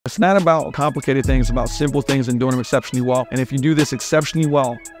It's not about complicated things, it's about simple things and doing them exceptionally well. And if you do this exceptionally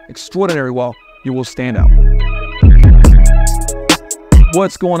well, extraordinary well, you will stand out.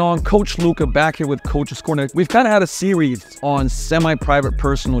 What's going on? Coach Luka back here with Coach's Corner. We've kind of had a series on semi-private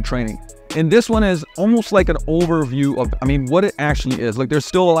personal training. And this one is almost like an overview of, what it actually is. Like, there's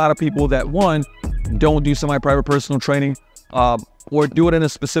still a lot of people that, one, don't do semi-private personal training or do it in a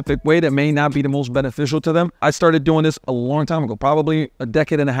specific way that may not be the most beneficial to them. I started doing this a long time ago, probably a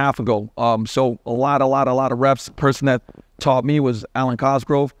decade and a half ago. So a lot of reps. The person that taught me was Alan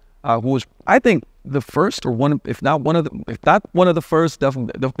Cosgrove, who was, I think, the first, or one, if not one of the first,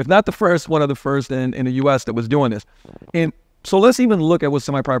 definitely, if not the first, one of the first in the US that was doing this. And so let's even look at what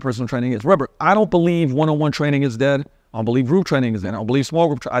semi-private personal training is. Remember, I don't believe one-on-one training is dead. I don't believe group training is dead. I don't believe small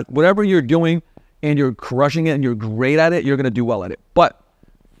group, whatever you're doing and you're crushing it and you're great at it, you're going to do well at it. But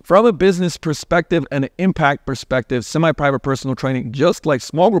from a business perspective and an impact perspective, semi-private personal training, just like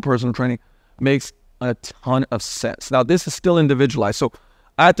small group personal training, makes a ton of sense. Now, this is still individualized. So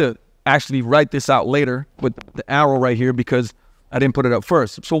I had to actually write this out later with the arrow right here because I didn't put it up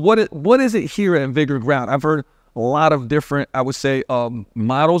first. So what is it here at Vigor Ground? I've heard a lot of different, I would say,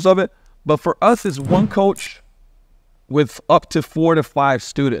 models of it. But for us, it's one coach with up to 4 to 5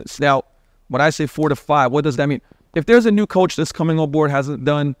 students. Now, when I say 4 to 5, what does that mean? If there's a new coach that's coming on board, hasn't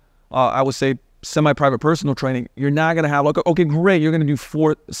done, I would say, semi-private personal training, you're not going to have, like, okay, great, you're going to do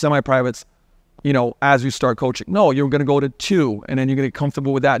 4 semi-privates, as you start coaching. No, you're going to go to 2, and then you're going to get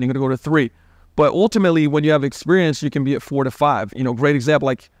comfortable with that, and you're going to go to 3. But ultimately, when you have experience, you can be at 4 to 5. Great example,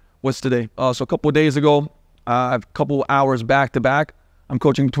 like, what's today? So a couple of days ago, a couple hours back to back, I'm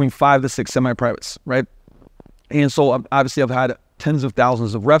coaching between 5 to 6 semi-privates, right? And so obviously I've had tens of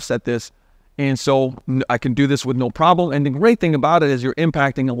thousands of reps at this. And so I can do this with no problem. And the great thing about it is you're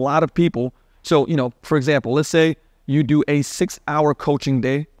impacting a lot of people. So, for example, let's say you do a 6-hour coaching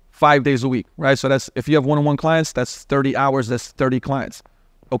day, 5 days a week, right? So that's, if you have one-on-one clients, that's 30 hours, that's 30 clients.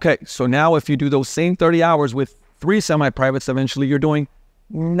 Okay, so now if you do those same 30 hours with 3 semi-privates, eventually you're doing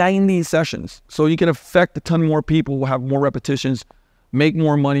 90 sessions. So you can affect a ton more people, will have more repetitions, make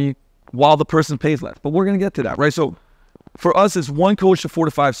more money while the person pays less. But we're going to get to that, right? So for us, it's one coach to 4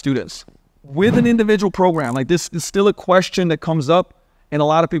 to 5 students. With an individual program, like, this is still a question that comes up, and a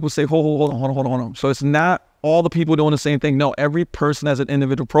lot of people say, hold on. So it's not all the people doing the same thing. No, every person has an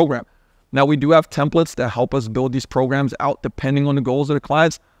individual program. Now, we do have templates that help us build these programs out depending on the goals of the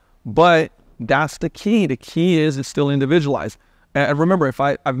clients, but that's the key. The key is it's still individualized. And remember,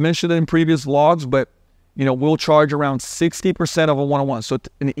 I've mentioned it in previous vlogs, but we'll charge around 60% of a one-on-one. So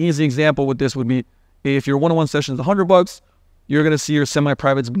an easy example with this would be, if your one-on-one session is $100, you're going to see your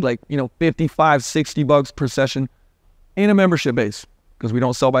semi-privates be like, $55, $60 per session in a membership base, because we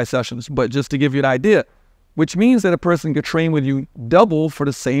don't sell by sessions. But just to give you an idea, which means that a person could train with you double for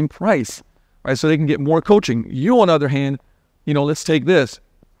the same price, right? So they can get more coaching. You, on the other hand, let's take this.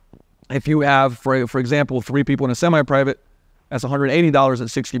 If you have, for example, 3 people in a semi-private, that's $180 at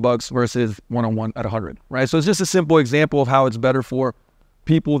 $60 versus one-on-one at $100, right? So it's just a simple example of how it's better for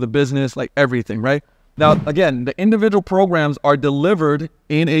people, the business, like everything, right? Now, again, the individual programs are delivered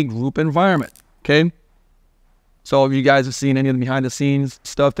in a group environment, okay? So if you guys have seen any of the behind-the-scenes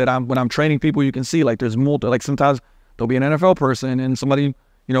stuff that when I'm training people, you can see, like, there's multiple, like, sometimes there'll be an NFL person and somebody,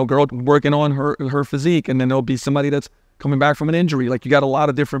 girl working on her physique, and then there'll be somebody that's coming back from an injury. Like, you got a lot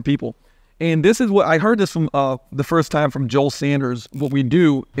of different people. And this is what I heard this from the first time from Joel Sanders. What we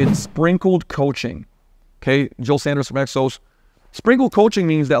do is sprinkled coaching, okay? Joel Sanders from Exos. Sprinkled coaching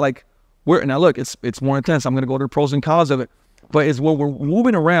means that, like, now look, it's more intense. I'm going to go to the pros and cons of it. But it's where we're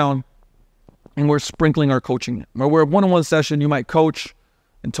moving around and we're sprinkling our coaching. Where we're one-on-one session, you might coach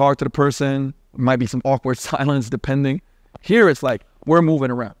and talk to the person. There might be some awkward silence depending. Here it's like we're moving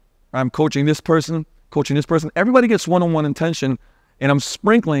around. I'm coaching this person, Everybody gets one-on-one intention, and I'm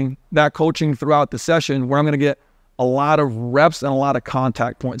sprinkling that coaching throughout the session where I'm going to get a lot of reps and a lot of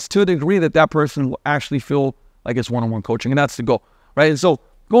contact points to a degree that that person will actually feel like it's one-on-one coaching. And that's the goal, right? And so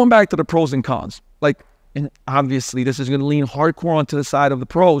going back to the pros and cons, like, and obviously this is going to lean hardcore onto the side of the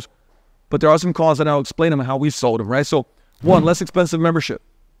pros, but there are some cons that I'll explain them and how we sold them, right? So one, less expensive membership.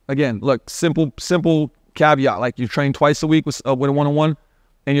 Again, look, simple caveat, like you train twice a week with a one-on-one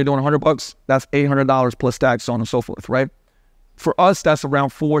and you're doing $100, that's $800 plus tax, so on and so forth, right? For us, that's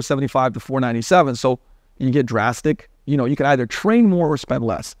around $475 to $497. So you get drastic, you can either train more or spend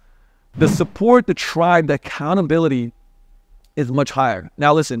less. The support, the tribe, the accountability is much higher.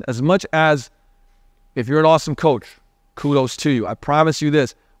 Now listen, as much as if you're an awesome coach, kudos to you. I promise you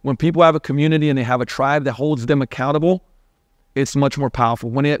this, when people have a community and they have a tribe that holds them accountable, it's much more powerful.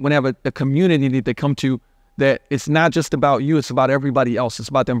 When they have a community that they come to that it's not just about you, it's about everybody else. It's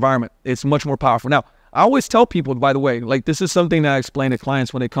about the environment. It's much more powerful. Now, I always tell people, by the way, like this is something that I explain to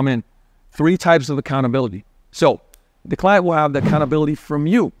clients when they come in, 3 types of accountability. So the client will have the accountability from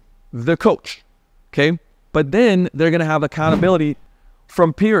you, the coach, okay? But then they're going to have accountability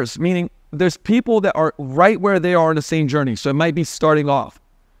from peers, meaning there's people that are right where they are in the same journey. So it might be starting off,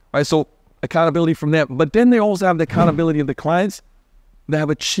 right? So accountability from them. But then they also have the accountability of the clients that have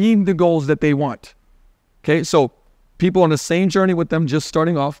achieved the goals that they want, okay? So people on the same journey with them just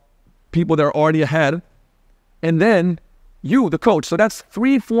starting off, people that are already ahead, and then you, the coach. So that's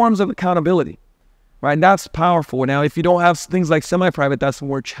 3 forms of accountability, right? And that's powerful. Now, if you don't have things like semi-private, that's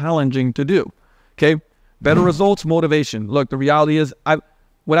more challenging to do, okay? Better results, motivation. Look, the reality is,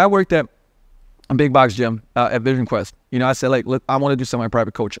 when I worked at a big box gym at Vision Quest, you know, I said, like, look, I want to do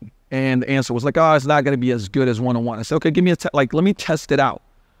semi-private coaching. And the answer was like, oh, it's not going to be as good as one-on-one. I said, okay, give me let me test it out,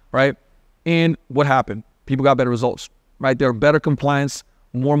 right? And what happened? People got better results, right? There were better compliance,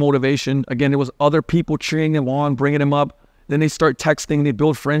 more motivation. Again, there was other people cheering them on, bringing them up. Then they start texting, they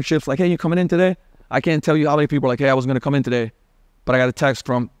build friendships. Like, hey, you coming in today? I can't tell you how many people are like, hey, I was going to come in today, but I got a text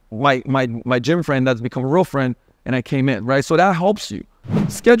from my gym friend that's become a real friend, and I came in, right? So that helps you.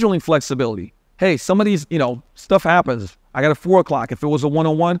 Scheduling flexibility. Hey, some of these, you know, stuff happens. I got a 4 o'clock. If it was a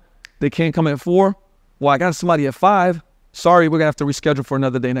one-on-one, they can't come at 4. Well, I got somebody at 5. Sorry, we're going to have to reschedule for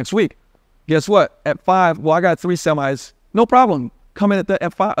another day next week. Guess what? At 5, well, I got 3 semis. No problem. Come in at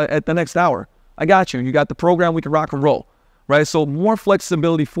the next hour. I got you. You got the program. We can rock and roll, right? So more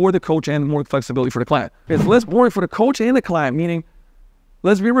flexibility for the coach and more flexibility for the client. It's less boring for the coach and the client, meaning,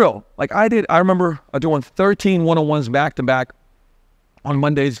 let's be real. Like I remember doing 13 one-on-ones back-to-back on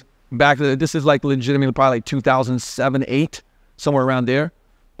Mondays. This is like legitimately probably like 2007, 8, somewhere around there.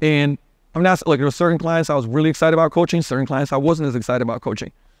 And I'm not, like, there were certain clients I was really excited about coaching, certain clients I wasn't as excited about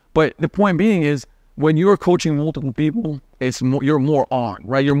coaching. But the point being is, when you're coaching multiple people, you're more on,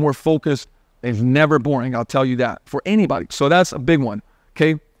 right? You're more focused. It's never boring, I'll tell you that, for anybody. So that's a big one,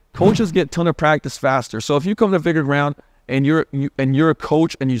 okay? Coaches get a ton of practice faster. So if you come to Vigor Ground and you're a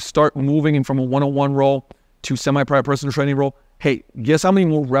coach and you start moving in from a one-on-one role to semi-private personal training role, hey, guess how many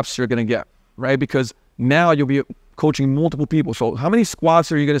more reps you're going to get, right? Because now you'll be coaching multiple people. So how many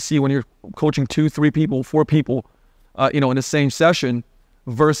squats are you going to see when you're coaching 2, 3 people, 4 people, in the same session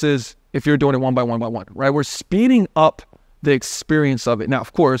versus if you're doing it one by one, right? We're speeding up the experience of it. Now,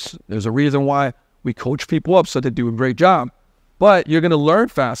 of course, there's a reason why we coach people up so they do a great job, but you're going to learn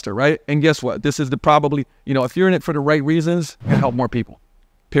faster, right? And guess what? This is probably, if you're in it for the right reasons, you can help more people,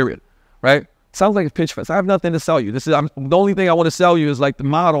 period, right? Sounds like a pitch fest. I have nothing to sell you. The only thing I want to sell you is like the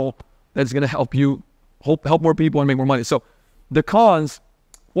model that's going to help you help more people and make more money. So the cons,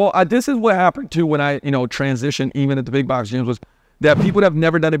 well, this is what happened too when I, transitioned even at the big box gyms, was that people that have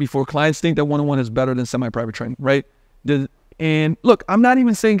never done it before, clients think that one-on-one is better than semi-private training, right? And look, I'm not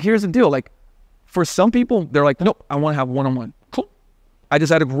even saying here's the deal. Like for some people, they're like, nope, I want to have one-on-one. Cool. I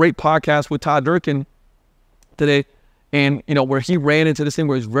just had a great podcast with Todd Durkin today. And, where he ran into this thing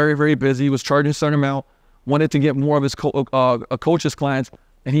where he's very, very busy, was charging a certain amount, wanted to get more of his coach's clients,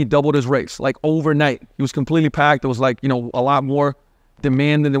 and he doubled his rates, like overnight. He was completely packed. There was like, a lot more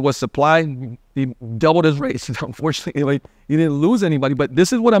demand than there was supply. He doubled his rates. Unfortunately, like, he didn't lose anybody. But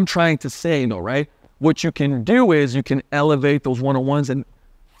this is what I'm trying to say, right? What you can do is you can elevate those one-on-ones and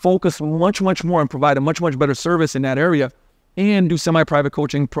focus much, much more and provide a much, much better service in that area, and do semi-private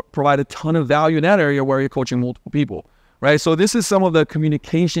coaching, provide a ton of value in that area where you're coaching multiple people. Right, so this is some of the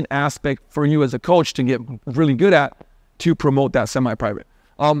communication aspect for you as a coach to get really good at to promote that semi-private.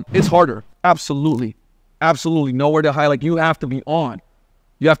 It's harder, absolutely, nowhere to highlight. You have to be on.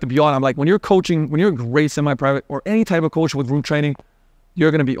 I'm like, when you're coaching, when you're a great semi-private or any type of coach with group training, you're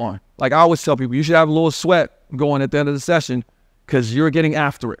going to be on. Like I always tell people, you should have a little sweat going at the end of the session because you're getting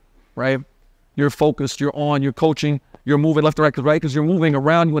after it, right? You're focused, you're on, you're coaching, you're moving left to right, because you're moving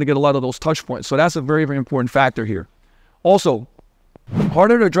around. You want to get a lot of those touch points. So that's a very, very important factor here. Also,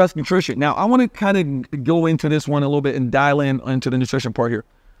 harder to address nutrition. Now, I want to kind of go into this one a little bit and dial in into the nutrition part here.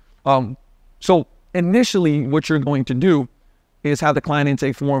 So initially, what you're going to do is have the client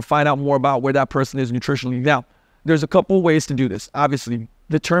intake form, find out more about where that person is nutritionally. Now, there's a couple ways to do this. Obviously,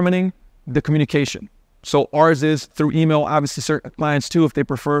 determining the communication. So ours is through email. Obviously, certain clients too, if they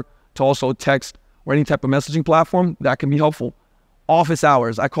prefer to also text or any type of messaging platform, that can be helpful. Office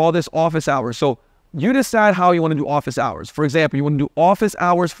hours. I call this office hours. So you decide how you want to do office hours. For example, you want to do office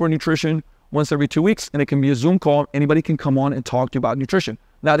hours for nutrition once every 2 weeks, and it can be a Zoom call. Anybody can come on and talk to you about nutrition.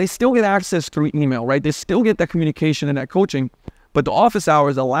 Now, they still get access through email, right? They still get that communication and that coaching, but the office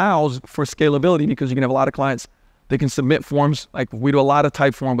hours allows for scalability because you can have a lot of clients. They can submit forms, like we do a lot of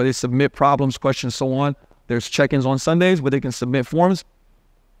type form, but they submit problems, questions, so on. There's check-ins on Sundays where they can submit forms.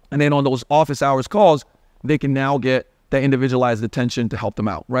 And then on those office hours calls, they can now get that individualized attention to help them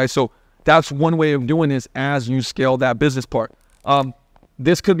out, right? So that's one way of doing this as you scale that business part.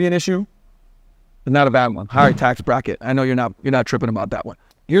 This could be an issue, but not a bad one. Higher tax bracket. I know you're not tripping about that one.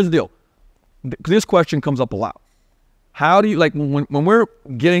 Here's the deal. This question comes up a lot. How do you, like, when we're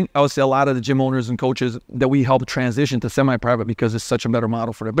getting, I would say, a lot of the gym owners and coaches that we help transition to semi-private because it's such a better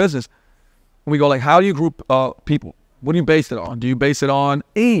model for their business, we go like, how do you group people? What do you base it on? Do you base it on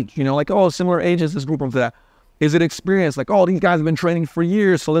age? You know, like, oh, similar ages, let's group them for that. Is it experience? Like, oh, these guys have been training for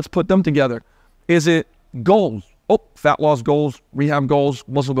years, so let's put them together. Is it goals? Oh, fat loss goals, rehab goals,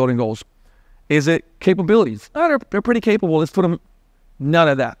 muscle building goals. Is it capabilities? Oh, they're pretty capable. Let's put them. None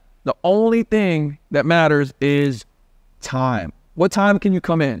of that. The only thing that matters is time. What time can you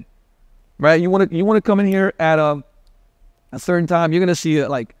come in? Right? You want to come in here at a certain time. You're going to see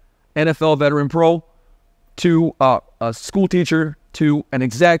like NFL veteran pro to a school teacher to an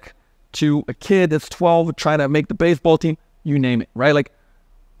exec to a kid that's 12 trying to make the baseball team. You name it, right? Like,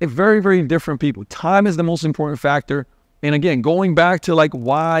 it's very, very different people. Time is the most important factor. And again, going back to like,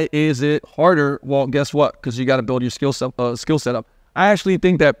 why is it harder? Well, guess what? Because you got to build your skill set up. I actually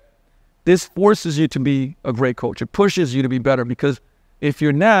think that this forces you to be a great coach. It pushes you to be better, because if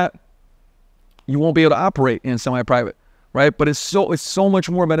you're not, you won't be able to operate in semi-private, right? But it's so much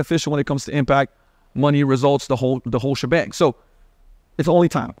more beneficial when it comes to impact, money, results, the whole shebang. So it's only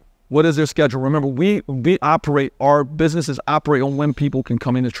time. What is their schedule? Remember, we operate, our businesses operate on when people can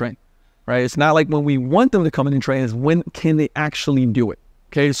come in to train, right? It's not like when we want them to come in and train, it's when can they actually do it,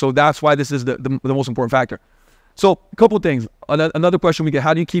 okay? So that's why this is the most important factor. So a couple of things. Another question we get,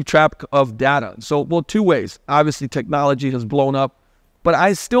 how do you keep track of data? So, well, two ways. Obviously, technology has blown up, but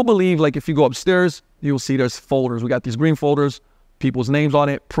I still believe, like, if you go upstairs, you'll see there's folders. We got these green folders, people's names on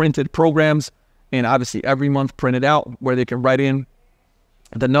it, printed programs, and obviously every month printed out where they can write in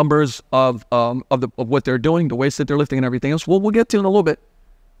the numbers of what they're doing, the weights that they're lifting and everything else. Well, we'll get to in a little bit,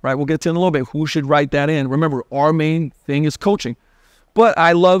 right? We'll get to in a little bit who should write that in. Remember, our main thing is coaching. But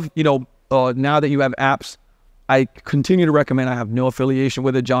I love, now that you have apps, I continue to recommend. I have no affiliation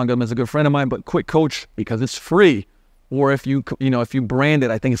with it. John Gum is a good friend of mine, but Quick Coach, because it's free. Or if you brand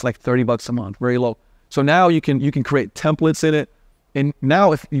it, I think it's like $30 a month, very low. So now you can create templates in it. And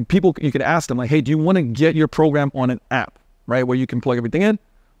now if people, you can ask them like, hey, do you want to get your program on an app, right? Where you can plug everything in,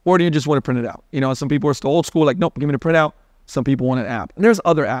 or do you just want to print it out? Some people are still old school, like, nope, give me the printout. Some people want an app. And there's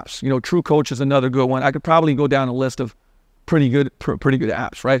other apps. True Coach is another good one. I could probably go down a list of pretty good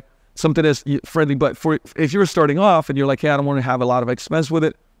apps, right? Something that's friendly, but if you're starting off and you're like, hey, I don't want to have a lot of expense with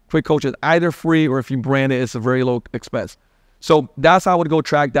it, Quick Coach is either free, or if you brand it, it's a very low expense. So that's how I would go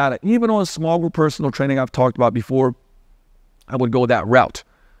track data. Even on small group personal training I've talked about before, I would go that route.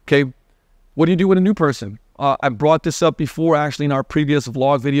 Okay, what do you do with a new person? I brought this up before, actually, in our previous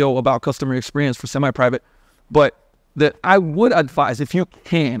vlog video about customer experience for semi-private, but that I would advise, if you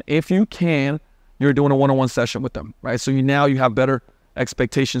can, you're doing a one-on-one session with them, right? So you have better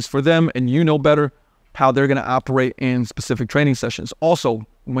expectations for them, and better how they're going to operate in specific training sessions. Also,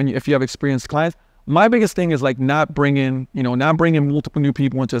 if you have experienced clients, my biggest thing is like not bringing multiple new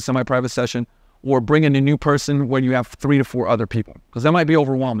people into a semi-private session, or bringing a new person when you have 3 to 4 other people, because that might be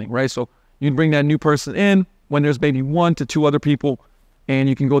overwhelming, right? So you bring that new person in when there's maybe 1 to 2 other people, and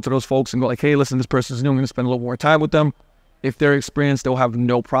you can go to those folks and go like, hey, listen, this person's new, I'm going to spend a little more time with them. If they're experienced, they'll have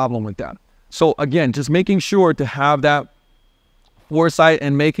no problem with that. So again, just making sure to have that foresight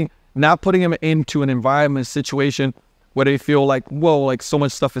and not putting them into an environment situation where they feel like, whoa, like so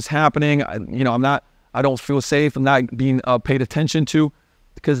much stuff is happening. I don't feel safe. I'm not being paid attention to,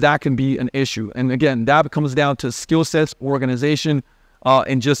 because that can be an issue. And again, that comes down to skill sets, organization,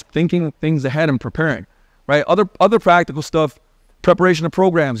 and just thinking things ahead and preparing, right? Other practical stuff, preparation of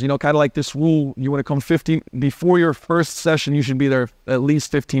programs, kind of like this rule, you want to come before your first session, you should be there at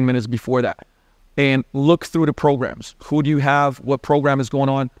least 15 minutes before that. And look through the programs. Who do you have? What program is going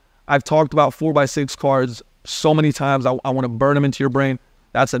on? I've talked about 4x6 cards so many times. I want to burn them into your brain.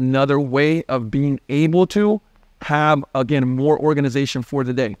 That's another way of being able to have, again, more organization for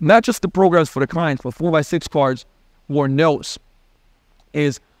the day. Not just the programs for the clients, but 4x6 cards or notes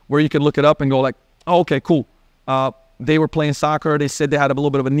is where you can look it up and go like, oh, okay, cool. They were playing soccer. They said they had a little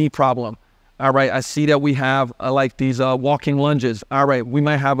bit of a knee problem. All right, I see that we have like these walking lunges. All right, we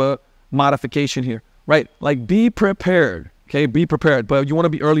might have a modification here, right? Like, be prepared, okay? Be prepared, but you want to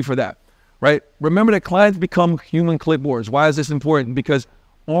be early for that, right? Remember that clients become human clipboards. Why is this important? Because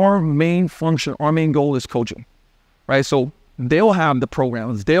our main function, our main goal is coaching, right? So they'll have the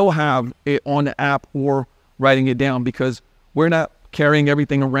programs, they'll have it on the app or writing it down, because we're not carrying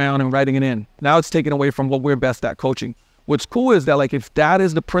everything around and writing it in. Now it's taken away from what we're best at, coaching. What's cool is that like if that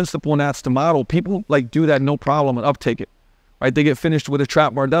is the principle and that's the model, people like do that no problem and uptake it, right? They get finished with a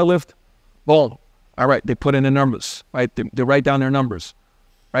trap bar deadlift, boom. All right, they put in the numbers, right? They write down their numbers,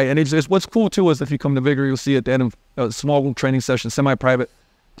 right? And it's what's cool too is if you come to Vigor, you'll see at the end of a small group training session, semi-private,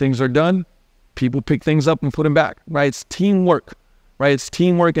 things are done, people pick things up and put them back, right? It's teamwork, right? It's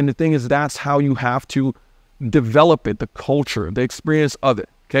teamwork, and the thing is that's how you have to develop it, the culture, the experience of it,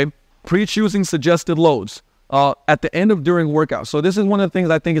 okay? Pre-choosing suggested loads at the end of during workout. So this is one of the things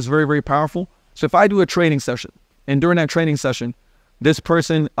I think is very, very powerful. So if I do a training session, and during that training session, this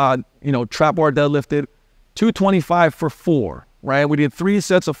person, trap bar deadlifted 225 for 4, right? We did 3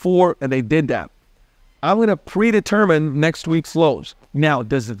 sets of 4, and they did that. I'm going to predetermine next week's lows. Now,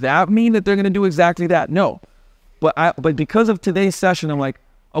 does that mean that they're going to do exactly that? No. But because of today's session, I'm like,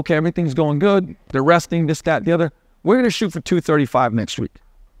 okay, everything's going good. They're resting, this, that, the other. We're going to shoot for 235 next week.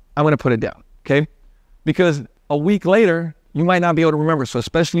 I'm going to put it down, okay? Because a week later, you might not be able to remember. So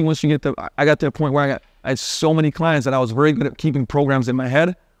especially once you get to, I got to a point where I had so many clients that I was very good at keeping programs in my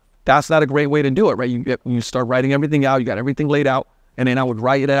head. That's not a great way to do it, right? You start writing everything out, you got everything laid out, and then I would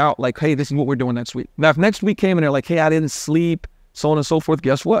write it out like, hey, this is what we're doing next week. Now, if next week came and they're like, hey, I didn't sleep, so on and so forth,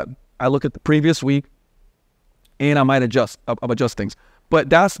 guess what? I look at the previous week and I might adjust things. But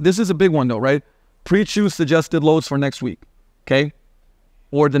this is a big one though, right? Pre-choose suggested loads for next week, okay?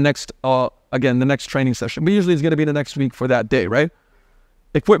 Or the next, again, the next training session. But usually it's going to be the next week for that day, right?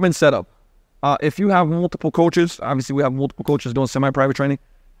 Equipment setup. If you have multiple coaches, obviously we have multiple coaches doing semi-private training,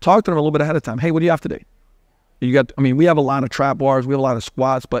 talk to them a little bit ahead of time. Hey, what do you have today? We have a lot of trap bars, we have a lot of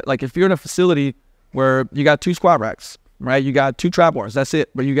squats, but like if you're in a facility where you got 2 squat racks, right? You got 2 trap bars, that's it.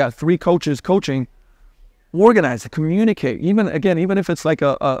 But you got 3 coaches coaching, organize it, communicate. Even if it's like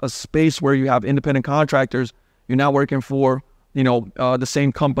a space where you have independent contractors, you're not working for, the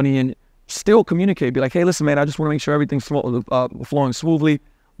same company, and still communicate. Be like, hey, listen, man, I just want to make sure everything's flowing smoothly.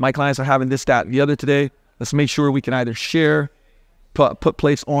 My clients are having this, that, the other today. Let's make sure we can either share, put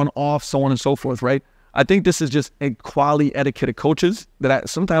plates on, off, so on and so forth, right? I think this is just a quality etiquette of coaches that I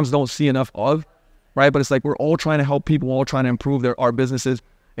sometimes don't see enough of, right? But it's like we're all trying to help people, all trying to improve our businesses.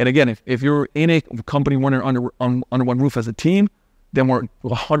 And again, if you're in a company under one roof as a team, then we're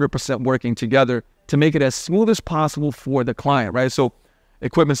 100% working together to make it as smooth as possible for the client, right? So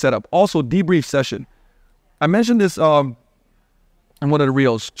equipment setup. Also, debrief session. I mentioned this in one of the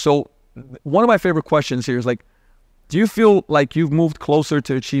reels. So one of my favorite questions here is like, do you feel like you've moved closer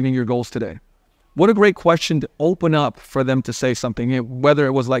to achieving your goals today? What a great question to open up for them to say something. Whether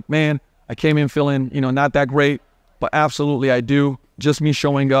it was like, man, I came in feeling, not that great, but absolutely I do. Just me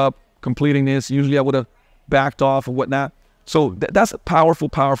showing up, completing this. Usually I would have backed off or whatnot. So that's a powerful,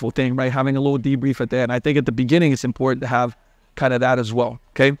 powerful thing, right? Having a little debrief at the end. I think at the beginning it's important to have kind of that as well,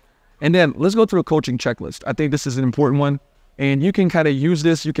 okay? And then let's go through a coaching checklist. I think this is an important one. And you can kind of use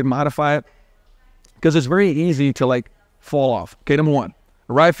this, you can modify it, because it's very easy to like fall off. Okay, number 1,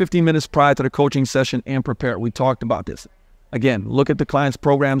 arrive 15 minutes prior to the coaching session and prepare. We talked about this. Again, look at the client's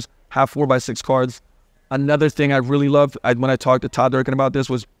programs, have 4x6 cards. Another thing I really loved when I talked to Todd Durkin about this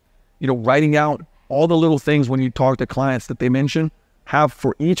was, writing out all the little things when you talk to clients that they mention. Have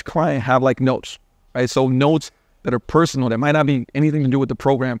for each client, have like notes, right? So notes that are personal, that might not be anything to do with the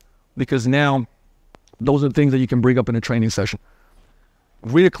program, because now those are the things that you can bring up in a training session.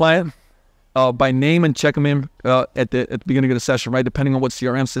 Read a client by name and check them in at the beginning of the session, right? Depending on what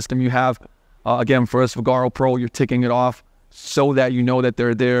CRM system you have. Again, for us, Vigor Pro, you're ticking it off so that you know that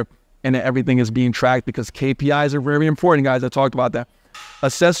they're there and that everything is being tracked, because KPIs are very important, guys. I talked about that.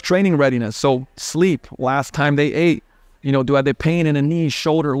 Assess training readiness. So sleep, last time they ate, do I have the pain in the knee,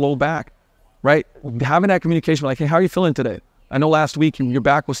 shoulder, low back, right? Having that communication, like, hey, how are you feeling today? I know last week your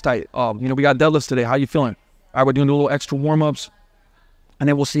back was tight. We got deadlifts today. How are you feeling? All right, we're doing a little extra warm-ups, and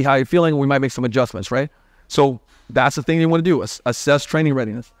then we'll see how you're feeling. We might make some adjustments, right? So that's the thing you want to do, assess training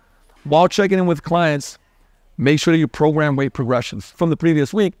readiness. While checking in with clients, make sure that you program weight progressions from the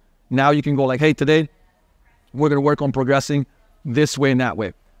previous week. Now you can go like, hey, today we're going to work on progressing this way and that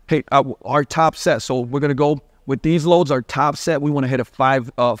way. Hey, our top set. So we're going to go with these loads, our top set, we want to hit a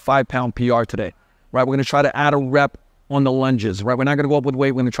 5-pound PR today, right? We're going to try to add a rep on the lunges, right? We're not going to go up with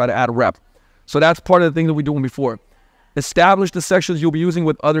weight. We're going to try to add a rep. So that's part of the thing that we're doing before. Establish the sections you'll be using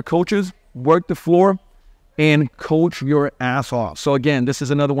with other coaches, work the floor, and coach your ass off. So again, this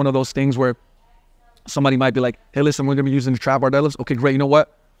is another one of those things where somebody might be like, hey, listen, we're going to be using the trap bar deadlifts. Okay, great. You know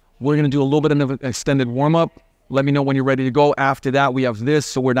what? We're going to do a little bit of an extended warm-up. Let me know when you're ready to go. After that, we have this,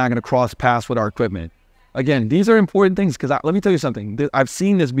 so we're not going to cross paths with our equipment. Again, these are important things, because let me tell you something. I've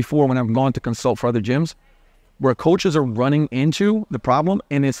seen this before when I've gone to consult for other gyms. where coaches are running into the problem,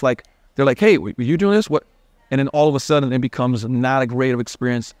 and it's like, they're like, hey, were you doing this? What? And then all of a sudden it becomes not a great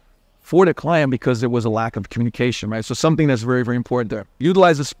experience for the client because there was a lack of communication, right? So something that's very, very important there.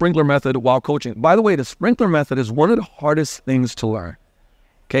 Utilize the sprinkler method while coaching. By the way, the sprinkler method is one of the hardest things to learn.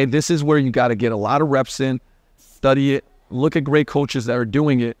 Okay, this is where you got to get a lot of reps in, study it, look at great coaches that are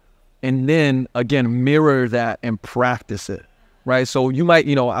doing it, and then again, mirror that and practice it, right? So you might,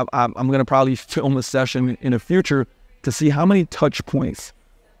 you know, I'm going to probably film a session in the future to see how many touch points,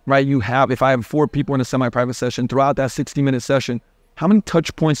 right, you have. If I have 4 people in a semi-private session, throughout that 60-minute session, how many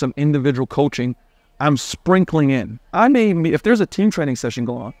touch points of individual coaching I'm sprinkling in. I may, if there's a team training session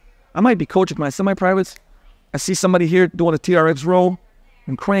going on, I might be coaching my semi-privates. I see somebody here doing a TRX row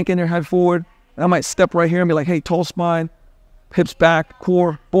and cranking their head forward. And I might step right here and be like, hey, tall spine, hips back,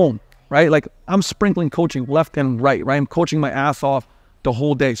 core, boom, right? Like I'm sprinkling coaching left and right? I'm coaching my ass off the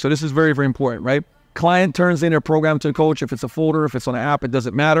whole day. So this is very, very important, right? Client turns in their program to a coach. If it's a folder, if it's on an app, it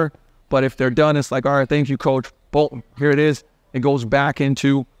doesn't matter. But if they're done, it's like, all right, thank you, coach. Boom, here it is. It goes back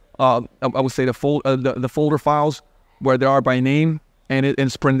into, I would say, the folder files where they are by name, and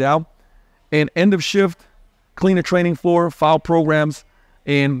it's printed out. And end of shift, clean the training floor, file programs,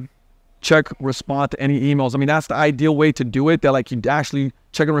 and check, respond to any emails. I mean, that's the ideal way to do it, that like you actually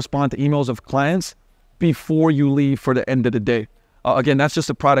check and respond to emails of clients before you leave for the end of the day. Again, that's just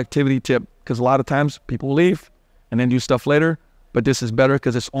a productivity tip, because a lot of times people leave and then do stuff later, but this is better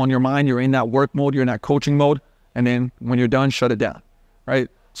because it's on your mind. You're in that work mode, you're in that coaching mode, and then when you're done, shut it down, right?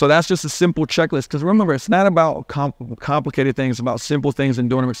 So that's just a simple checklist, because remember, it's not about complicated things, it's about simple things and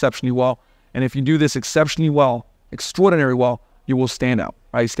doing them exceptionally well. And if you do this exceptionally well, extraordinary well, you will stand out,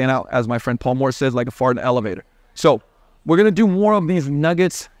 right? Stand out, as my friend Paul Moore says, like a fart in an elevator. So we're going to do more of these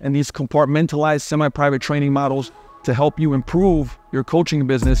nuggets and these compartmentalized semi-private training models to help you improve your coaching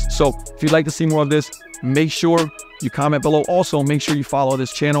business. So if you'd like to see more of this, make sure you comment below. Also, make sure you follow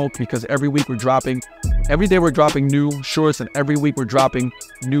this channel, because every week we're dropping, every day we're dropping new shorts, and every week we're dropping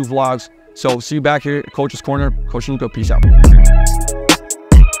new vlogs. So see you back here at Coach's Corner. Coach Luka, peace out.